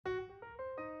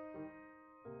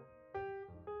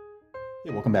Hey,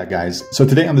 welcome back, guys. So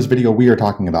today on this video, we are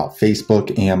talking about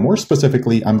Facebook, and more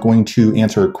specifically, I'm going to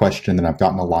answer a question that I've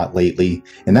gotten a lot lately,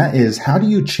 and that is, how do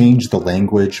you change the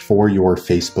language for your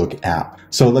Facebook app?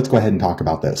 So let's go ahead and talk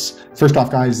about this. First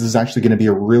off, guys, this is actually going to be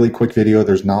a really quick video.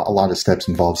 There's not a lot of steps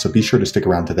involved, so be sure to stick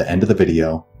around to the end of the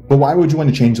video. But why would you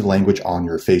want to change the language on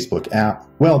your Facebook app?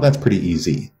 Well, that's pretty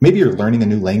easy. Maybe you're learning a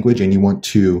new language and you want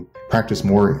to practice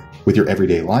more with your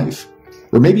everyday life.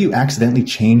 Or maybe you accidentally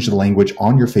changed the language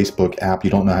on your Facebook app, you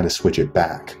don't know how to switch it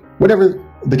back. Whatever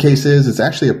the case is, it's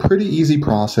actually a pretty easy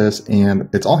process, and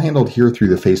it's all handled here through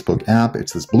the Facebook app.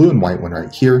 It's this blue and white one right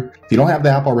here. If you don't have the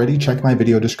app already, check my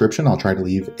video description. I'll try to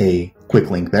leave a quick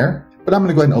link there. But I'm going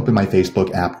to go ahead and open my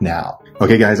Facebook app now.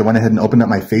 Okay, guys, I went ahead and opened up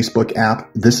my Facebook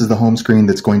app. This is the home screen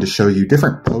that's going to show you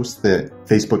different posts that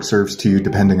Facebook serves to you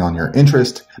depending on your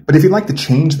interest. But if you'd like to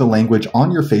change the language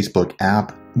on your Facebook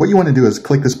app, what you want to do is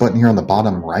click this button here on the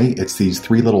bottom right. It's these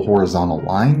three little horizontal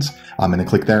lines. I'm going to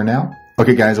click there now.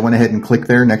 Okay, guys, I went ahead and clicked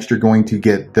there. Next, you're going to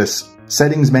get this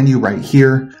settings menu right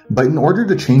here. But in order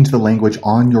to change the language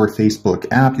on your Facebook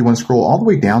app, you want to scroll all the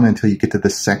way down until you get to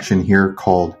this section here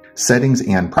called Settings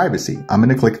and Privacy. I'm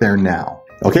going to click there now.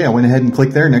 Okay, I went ahead and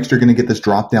clicked there. Next, you're going to get this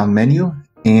drop-down menu.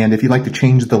 And if you'd like to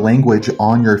change the language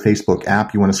on your Facebook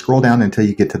app, you want to scroll down until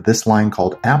you get to this line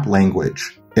called App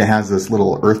Language. It has this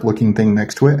little earth-looking thing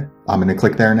next to it. I'm going to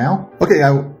click there now. Okay,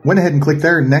 I went ahead and clicked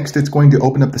there. Next, it's going to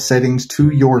open up the settings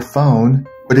to your phone.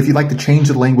 But if you'd like to change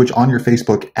the language on your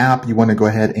Facebook app, you want to go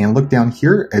ahead and look down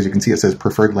here. As you can see, it says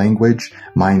preferred language.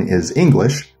 Mine is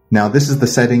English. Now, this is the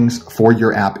settings for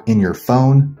your app in your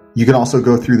phone. You can also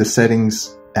go through the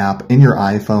settings app in your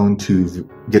iPhone to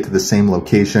get to the same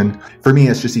location. For me,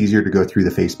 it's just easier to go through the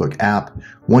Facebook app.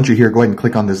 Once you're here, go ahead and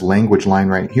click on this language line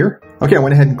right here. Okay, I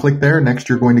went ahead and clicked there. Next,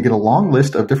 you're going to get a long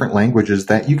list of different languages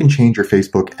that you can change your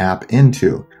Facebook app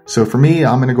into. So for me,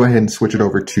 I'm going to go ahead and switch it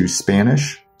over to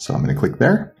Spanish. So I'm going to click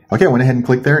there. Okay, I went ahead and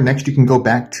clicked there. Next, you can go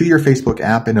back to your Facebook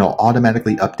app and it'll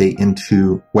automatically update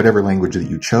into whatever language that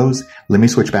you chose. Let me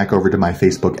switch back over to my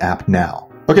Facebook app now.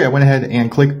 Okay, I went ahead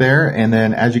and clicked there, and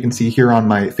then as you can see here on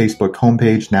my Facebook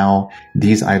homepage now,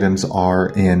 these items are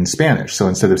in Spanish. So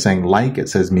instead of saying like, it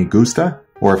says me gusta,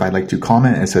 or if I'd like to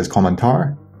comment, it says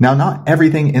comentar. Now, not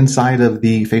everything inside of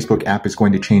the Facebook app is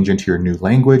going to change into your new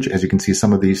language. As you can see,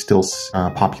 some of these still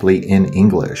populate in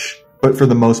English. But for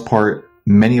the most part,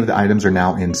 many of the items are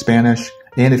now in Spanish.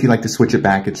 And if you'd like to switch it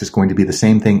back, it's just going to be the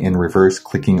same thing in reverse,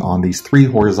 clicking on these three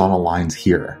horizontal lines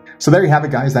here. So there you have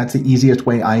it, guys. That's the easiest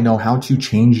way I know how to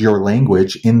change your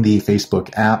language in the Facebook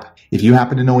app. If you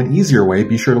happen to know an easier way,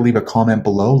 be sure to leave a comment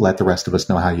below. Let the rest of us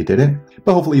know how you did it.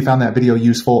 But hopefully you found that video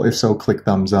useful. If so, click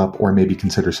thumbs up or maybe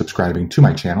consider subscribing to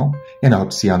my channel. And I hope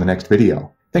to see you on the next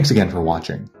video. Thanks again for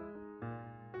watching.